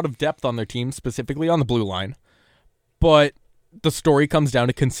have a lot of depth on their team, specifically on the blue line. But the story comes down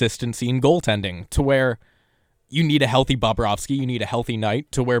to consistency in goaltending, to where you need a healthy Bobrovsky, you need a healthy Knight,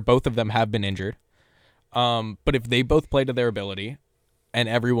 to where both of them have been injured. But if they both play to their ability and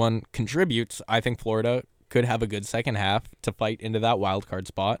everyone contributes, I think Florida could have a good second half to fight into that wild card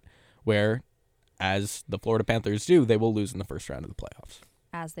spot, where, as the Florida Panthers do, they will lose in the first round of the playoffs.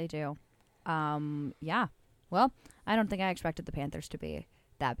 As they do. Yeah. Well, I don't think I expected the Panthers to be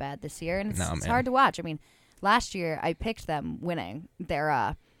that bad this year, and it's hard to watch. I mean, last year I picked them winning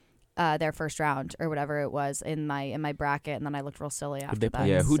their first round or whatever it was in my bracket, and then I looked real silly after that.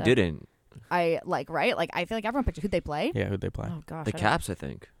 Yeah, who So didn't? I right? Like, I feel like everyone picked who'd they play. Yeah, who'd they play? Oh gosh, The Caps, I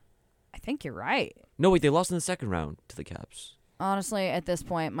think. I think you're right. No, wait, they lost in the second round to the Caps. Honestly, at this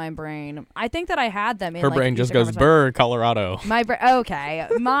point, my brain. I think that I had them in Her like, brain just Eastern goes, Conference "Brr, Colorado." My brain. Okay,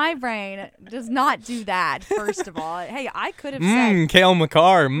 my brain does not do that. First of all, hey, I could have said. Kale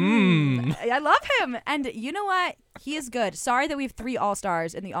McCarr. I love him, and you know what? He is good. Sorry that we have 3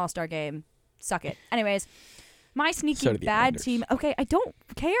 All-Stars in the All-Star game. Suck it. Anyways, my sneaky So do the bad Islanders. team. Okay, I don't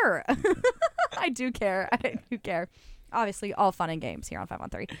care. I do care. I do care. Obviously, all fun and games here on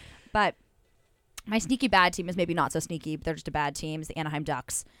 5-on-3, but. My sneaky bad team is maybe not so sneaky, but they're just a bad team. It's the Anaheim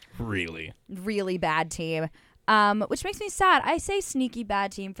Ducks. Really? Really bad team. Which makes me sad. I say sneaky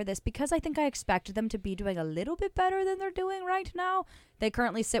bad team for this because I think I expected them to be doing a little bit better than they're doing right now. They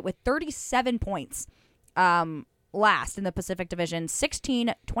currently sit with 37 points. Last in the Pacific Division,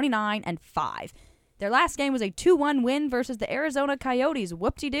 16, 29, and 5. Their last game was a 2-1 win versus the Arizona Coyotes.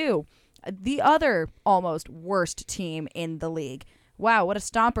 Whoop-de-doo. The other almost worst team in the league. Wow, what a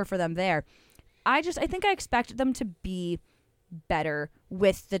stomper for them there. I think I expected them to be better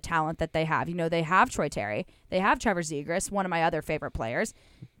with the talent that they have. You know, they have Troy Terry. They have Trevor Zegras, one of my other favorite players.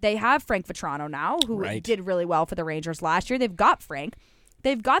 They have Frank Vetrano now, who did really well for the Rangers last year. They've got Frank.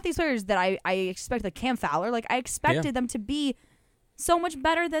 They've got these players that I expect, like Cam Fowler. Like, I expected them to be so much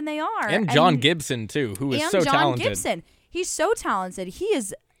better than they are. And John Gibson, too, who is so talented. Gibson. He's so talented. He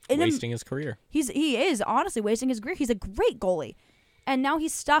is... wasting his career. He is honestly wasting his career. He's a great goalie. And now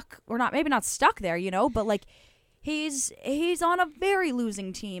he's stuck, or not, maybe not stuck there, you know, but like he's on a very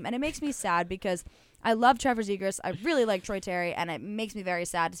losing team. And it makes me sad because I love Trevor Zegras. I really like Troy Terry, and it makes me very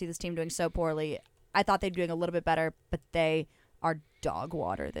sad to see this team doing so poorly. I thought they'd be doing a little bit better, but they are dog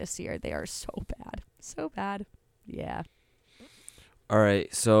water this year. They are so bad. So bad. Yeah. All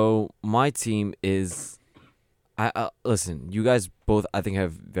right, so my team is... listen, you guys both, I think,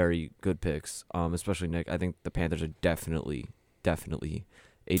 have very good picks, especially Nick. I think the Panthers are definitely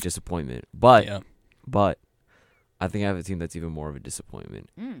a disappointment. But I think I have a team that's even more of a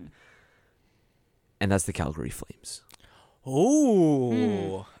disappointment. And that's the Calgary Flames.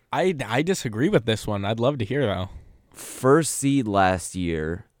 Oh, I disagree with this one. I'd love to hear, though. First seed last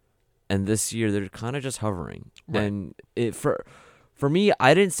year, and this year they're kind of just hovering. Right. And for me,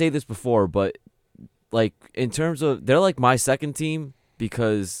 I didn't say this before, but like in terms of, they're like my second team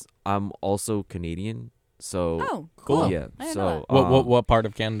because I'm also Canadian. So cool. Yeah. I didn't So know What part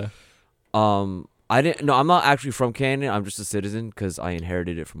of Canada? I didn't. No, I'm not actually from Canada. I'm just a citizen because I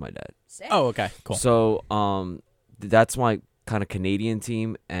inherited it from my dad. Sick. Oh, okay, cool. So that's my kind of Canadian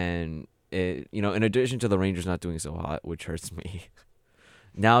team, and it, you know, in addition to the Rangers not doing so hot, which hurts me,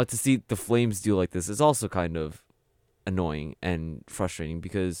 now to see the Flames do like this is also kind of annoying and frustrating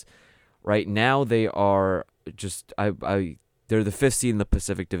because right now they are just they're the 5th seed in the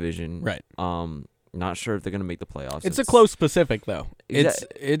Pacific Division. Right. Not sure if they're gonna make the playoffs. It's a close Pacific, though. Exa-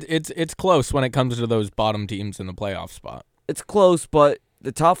 It's close when it comes to those bottom teams in the playoff spot. It's close, but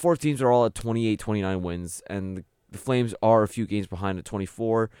the top 4 teams are all at 28, 29 wins, and the Flames are a few games behind at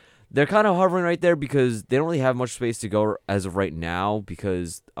 24. They're kind of hovering right there because they don't really have much space to go as of right now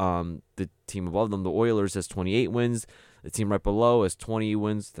because the team above them, the Oilers, has 28 wins. The team right below has 20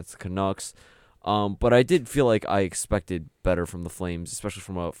 wins. That's the Canucks. But I did feel like I expected better from the Flames, especially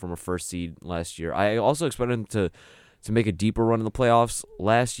from a first seed last year. I also expected them to make a deeper run in the playoffs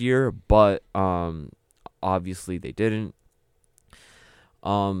last year, but obviously they didn't.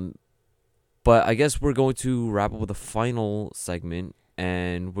 But I guess we're going to wrap up with a final segment,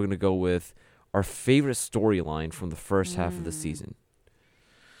 and we're going to go with our favorite storyline from the first half of the season.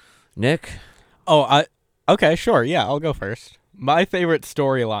 Nick? Okay, sure. Yeah, I'll go first. My favorite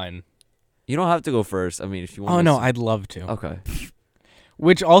storyline. You don't have to go first. I mean, if you want. Oh, no, I'd love to. Okay.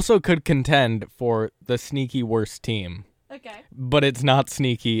 Which also could contend for the sneaky worst team. Okay. But it's not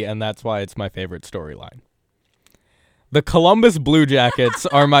sneaky, and that's why it's my favorite storyline. The Columbus Blue Jackets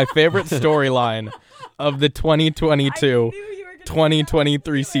are my favorite storyline of the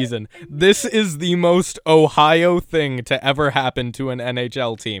 2022-2023 season. This is the most Ohio thing to ever happen to an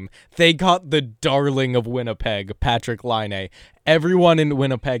NHL team. They got the darling of Winnipeg, Patrick Laine. Everyone in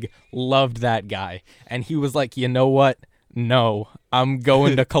Winnipeg loved that guy. And he was like, you know what? No, I'm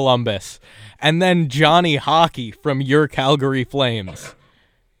going to Columbus. And then Johnny Hockey from your Calgary Flames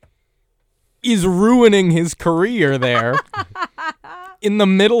is ruining his career there in the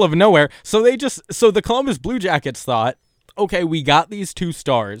middle of nowhere. So the Columbus Blue Jackets thought, okay, we got these 2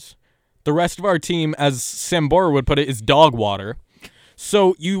 stars. The rest of our team, as Sam Borer would put it, is dog water.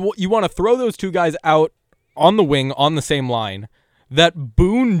 So you want to throw those 2 guys out on the wing on the same line. That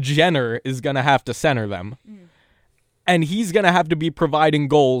Boone Jenner is going to have to center them. And he's going to have to be providing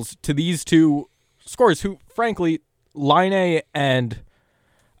goals to these 2 scorers who, frankly, Laine and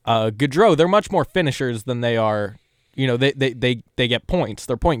Gaudreau, they're much more finishers than they are You know, they get points.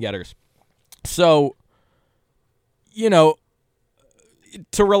 They're point getters. So, you know,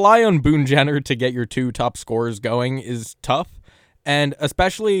 to rely on Boone Jenner to get your 2 top scorers going is tough. And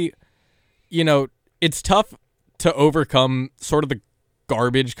especially, you know, it's tough to overcome sort of the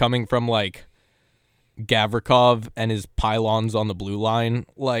garbage coming from, like, Gavrikov and his pylons on the blue line.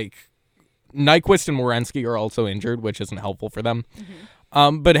 Like, Nyquist and Werenski are also injured, which isn't helpful for them.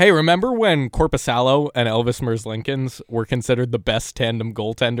 But hey, remember when Korpisalo and Elvis Merzlikins were considered the best tandem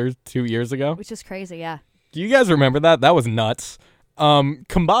goaltenders 2 years ago? Which is crazy, yeah. Do you guys remember that? That was nuts.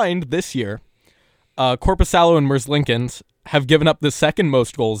 Combined this year, Korpisalo and Merzlikins have given up the second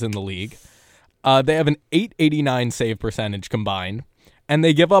most goals in the league. They have an .889 save percentage combined, and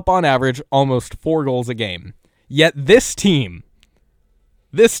they give up on average almost 4 goals a game. Yet this team,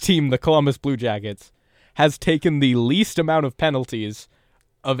 the Columbus Blue Jackets, has taken the least amount of penalties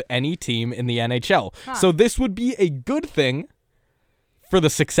of any team in the NHL. So this would be a good thing for the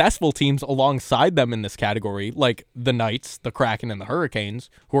successful teams alongside them in this category, like the Knights, the Kraken, and the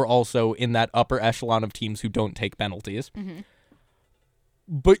Hurricanes, who are also in that upper echelon of teams who don't take penalties.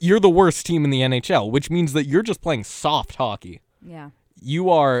 But you're the worst team in the NHL, which means that you're just playing soft hockey. Yeah. You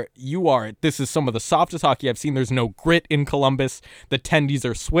are, this is some of the softest hockey I've seen. There's no grit in Columbus. The Tendies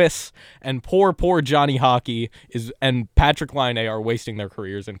are Swiss, and poor Johnny Hockey and Patrick Laine are wasting their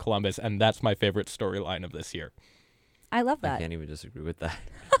careers in Columbus, and that's my favorite storyline of this year. I love I that. can't even disagree with that.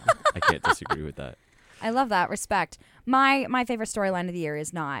 I can't disagree with that. I love that. Respect. My favorite storyline of the year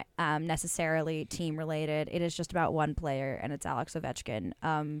is not necessarily team related. It is just about one player, and it's Alex Ovechkin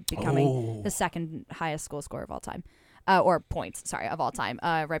becoming the second highest goal scorer of all time. Or points, sorry, of all time,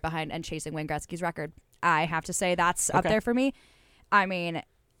 right behind and chasing Wayne Gretzky's record. I have to say that's up there for me. I mean,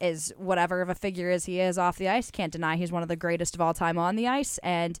 is whatever of a figure as he is off the ice, can't deny he's one of the greatest of all time on the ice,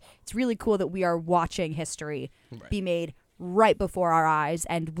 and it's really cool that we are watching history be made right before our eyes,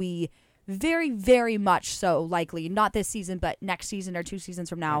 and we very, very much so likely, not this season, but next season or 2 seasons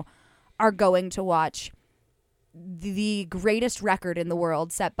from now, are going to watch the greatest record in the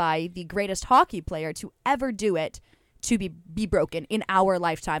world set by the greatest hockey player to ever do it to be broken in our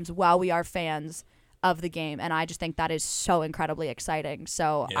lifetimes while we are fans of the game. And I just think that is so incredibly exciting.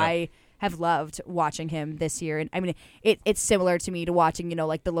 So I have loved watching him this year. And I mean, it's similar to me to watching, you know,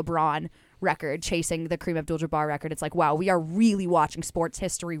 like the LeBron record, chasing the Kareem Abdul-Jabbar record. It's like, wow, we are really watching sports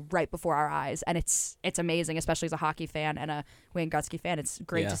history right before our eyes. And it's amazing, especially as a hockey fan and a Wayne Gretzky fan. It's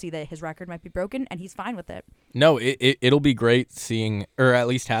great to see that his record might be broken and he's fine with it. No, it'll be great seeing, or at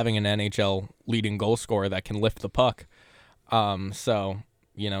least having an NHL leading goal scorer that can lift the puck. So,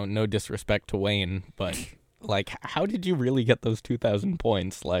 you know, no disrespect to Wayne, but like, how did you really get those 2,000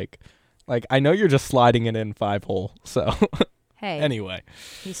 points? Like I know you're just sliding it in 5-hole. So hey, anyway,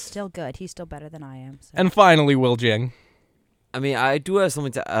 he's still good. He's still better than I am. So. And finally, Will Jing. I mean, I do have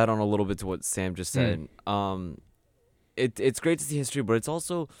something to add on a little bit to what Sam just said. It's great to see history, but it's a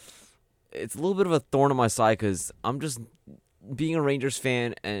little bit of a thorn in my side because I'm just being a Rangers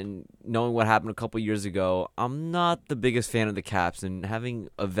fan and knowing what happened a couple years ago. I'm not the biggest fan of the Caps, and having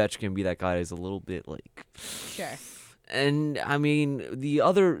Ovechkin be that guy is a little bit like Sure. And I mean,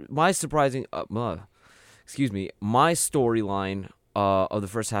 my storyline of the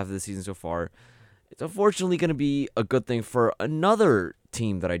first half of the season so far, it's unfortunately going to be a good thing for another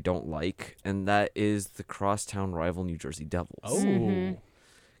team that I don't like, and that is the crosstown rival New Jersey Devils. Oh.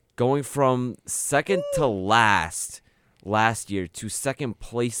 Going from second to last year to second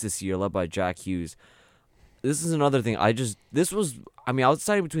place this year, led by Jack Hughes. This is another thing. I was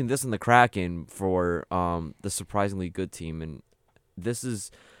deciding between this and the Kraken for the surprisingly good team, and this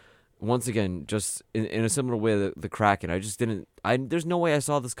is once again just in a similar way the Kraken. There's no way I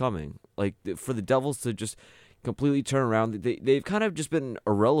saw this coming. Like for the Devils to just completely turn around, they've kind of just been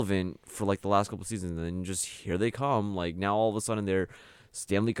irrelevant for like the last couple of seasons, and then just here they come. Like now all of a sudden they're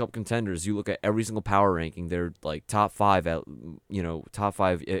Stanley Cup contenders. You look at every single power ranking, they're like top 5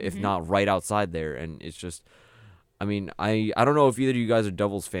 if not right outside there, and it's just, I mean, I don't know if either of you guys are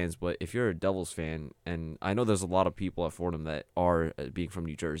Devils fans, but if you're a Devils fan, and I know there's a lot of people at Fordham that are being from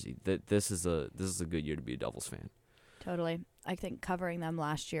New Jersey, that this is a good year to be a Devils fan. Totally. I think covering them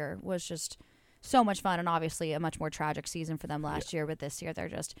last year was just so much fun, and obviously a much more tragic season for them last year, but this year they're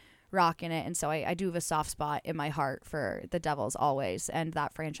just rocking it. And so I do have a soft spot in my heart for the Devils always, and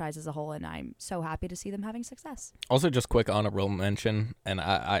that franchise as a whole, and I'm so happy to see them having success. Also, just quick honorable mention, and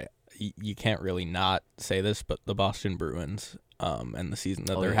you can't really not say this, but the Boston Bruins and the season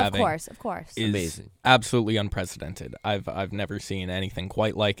that they're having, of course, is amazing, absolutely unprecedented. I've never seen anything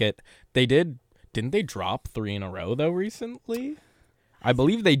quite like it. Didn't they drop 3 in a row though recently? I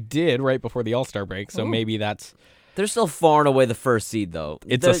believe they did right before the All-Star break, so maybe that's They're still far and away the first seed, though.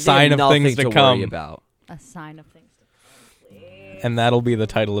 It's They a have sign of nothing things to worry come. about. A sign of things to come. Please. And that'll be the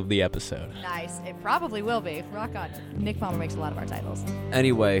title of the episode. Nice. It probably will be. Rock on. Nick Palmer makes a lot of our titles.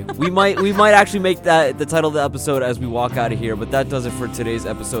 Anyway, we might actually make that the title of the episode as we walk out of here, but that does it for today's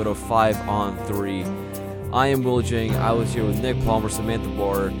episode of 5 on 3. I am Will Jing. I was here with Nick Palmer, Samantha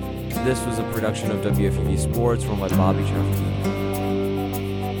Borer. This was a production of WFUV Sports run by Bobby Jeffrey.